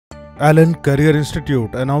Allen Career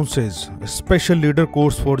Institute announces a special leader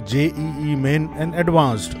course for JEE Main and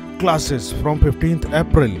Advanced classes from 15th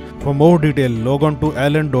April. For more detail, log on to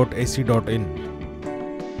allen.ac.in.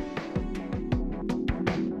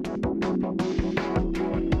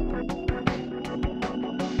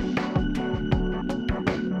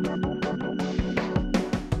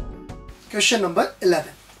 Question number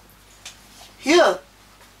 11. Here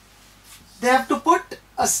they have to put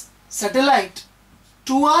a satellite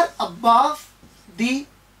 2r above the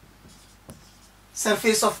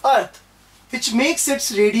surface of Earth, which makes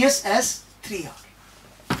its radius as 3r.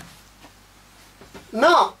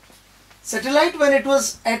 Now, satellite, when it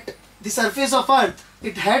was at the surface of Earth,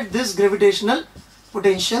 it had this gravitational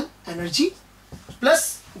potential energy,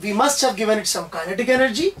 plus we must have given it some kinetic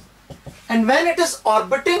energy, and when it is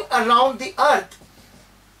orbiting around the Earth,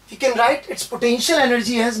 we can write its potential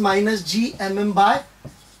energy as minus g/m by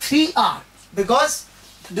 3r, because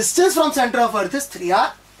the distance from center of Earth is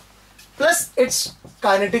 3r, plus its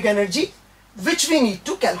kinetic energy, which we need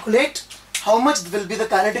to calculate how much will be the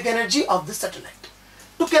kinetic energy of the satellite.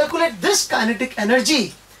 To calculate this kinetic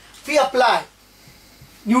energy, we apply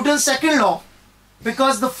Newton's second law,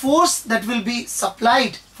 because the force that will be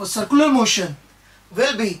supplied for circular motion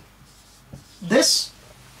will be this,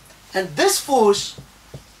 and this force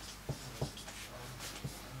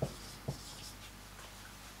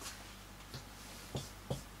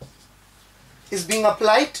is being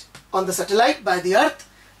applied on the satellite by the Earth,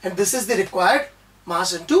 and this is the required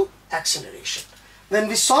mass into acceleration. When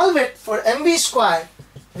we solve it for mv square,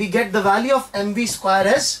 we get the value of mv square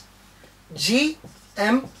as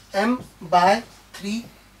g/m by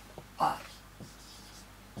 3r.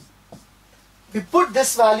 We put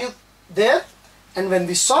this value there, and when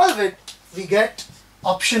we solve it, we get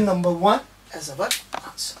option number 1 as our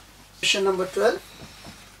answer. Question number 12.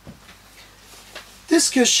 This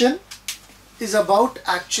question is about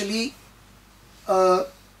actually a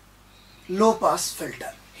low pass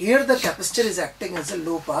filter. Here the capacitor is acting as a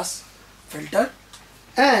low pass filter,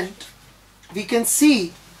 and we can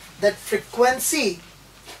see that frequency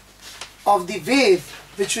of the wave,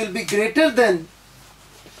 which will be greater than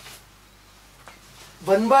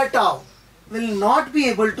 1 by tau, will not be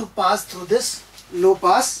able to pass through this low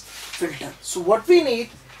pass filter. So what we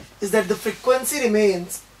need is that the frequency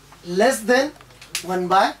remains less than 1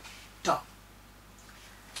 by tau.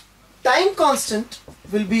 Time constant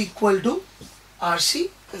will be equal to RC,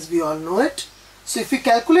 as we all know it. So if we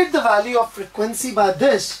calculate the value of frequency by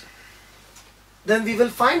this, then we will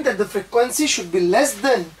find that the frequency should be less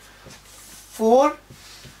than 4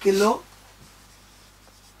 kilohertz.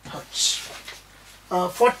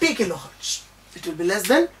 40 kilohertz. It will be less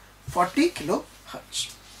than 40 kilohertz.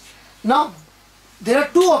 Now, there are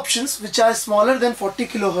two options which are smaller than 40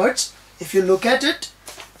 kilohertz. If you look at it,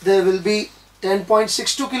 there will be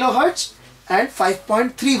 10.62 kilohertz and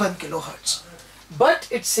 5.31 kilohertz. But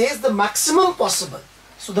it says the maximum possible.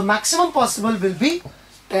 So the maximum possible will be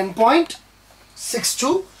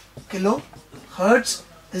 10.62 kilohertz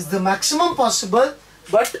is the maximum possible,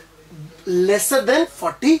 but lesser than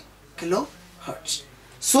 40 kilohertz.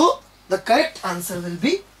 So the correct answer will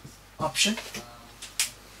be option 2.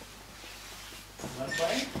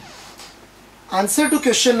 Answer to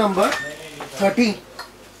question number 13.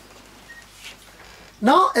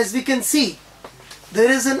 Now, as we can see, there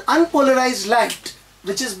is an unpolarized light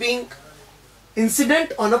which is being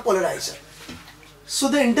incident on a polarizer. So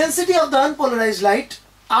the intensity of the unpolarized light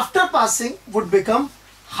after passing would become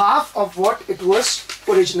half of what it was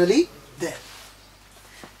originally there.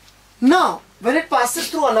 Now, when it passes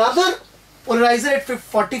through another polarizer at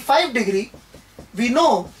 45 degree, we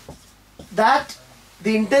know that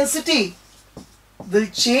the intensity will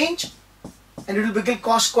change and it will become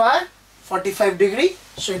cos square 45 degree,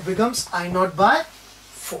 so it becomes I naught by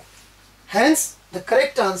 4. Hence, the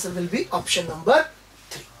correct answer will be option number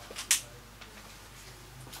 3.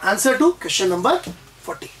 Answer to question number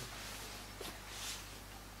 14.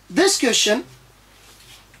 This question,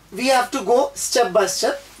 we have to go step by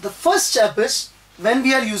step. The first step is when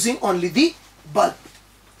we are using only the bulb.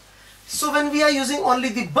 So when we are using only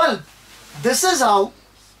the bulb, this is how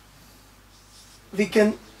we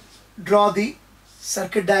can draw the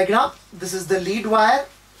circuit diagram. This is the lead wire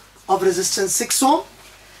of resistance 6 ohm,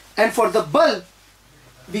 and for the bulb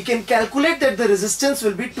we can calculate that the resistance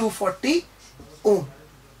will be 240 ohm,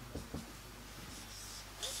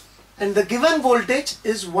 and the given voltage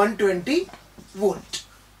is 120 volt,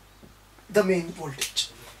 the main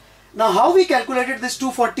voltage. Now how we calculated this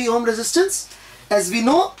 240 ohm resistance? As we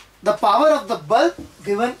know, the power of the bulb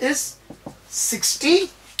given is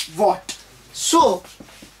 60 watt. So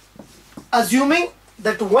assuming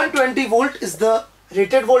that 120 volt is the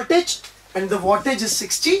rated voltage and the wattage is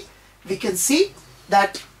 60, we can see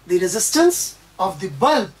that the resistance of the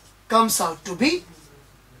bulb comes out to be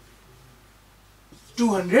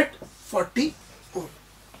 240 ohm.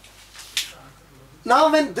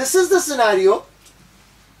 Now when this is the scenario,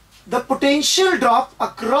 the potential drop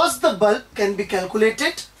across the bulb can be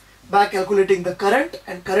calculated by calculating the current,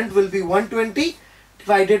 and current will be 120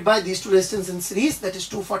 divided by these two resistance in series, that is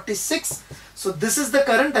 246. So this is the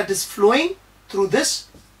current that is flowing through this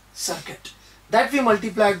circuit. That we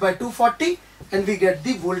multiplied by 240 and we get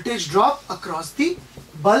the voltage drop across the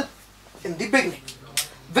bulb in the beginning,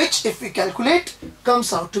 which if we calculate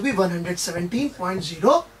comes out to be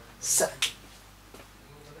 117.07.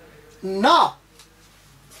 Now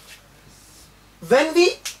when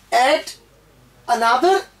we add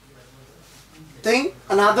another thing,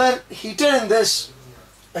 another heater in this,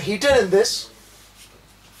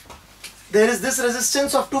 there is this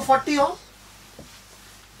resistance of 240 ohm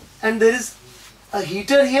and there is a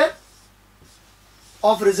heater here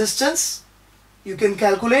of resistance. You can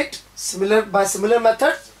calculate by similar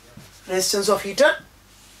method resistance of heater.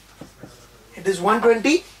 It is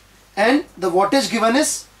 120 and the wattage given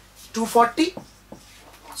is 240.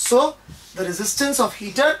 So the resistance of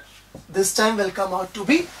heater this time will come out to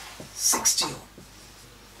be 60 ohm.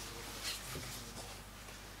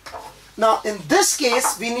 Now in this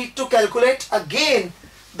case we need to calculate again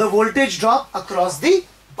the voltage drop across the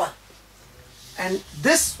bulb, and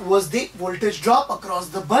this was the voltage drop across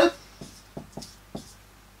the bulb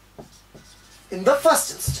in the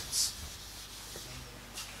first instance.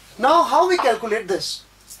 Now how we calculate this?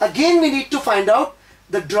 Again we need to find out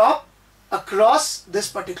the drop across this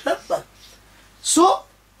particular bulb. So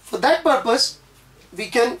for that purpose we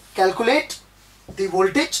can calculate the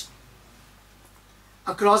voltage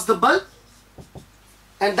across the bulb,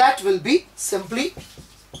 and that will be simply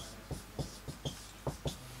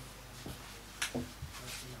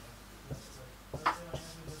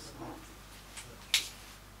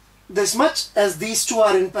this much, as these two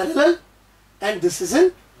are in parallel and this is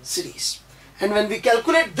in series. And when we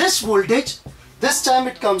calculate this voltage, this time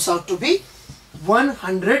it comes out to be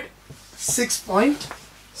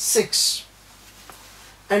 106.6,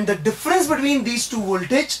 and the difference between these two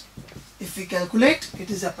voltage, if we calculate, it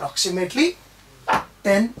is approximately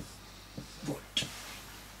 10 volt,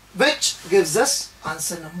 which gives us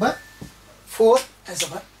answer number 4 as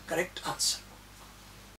our correct answer.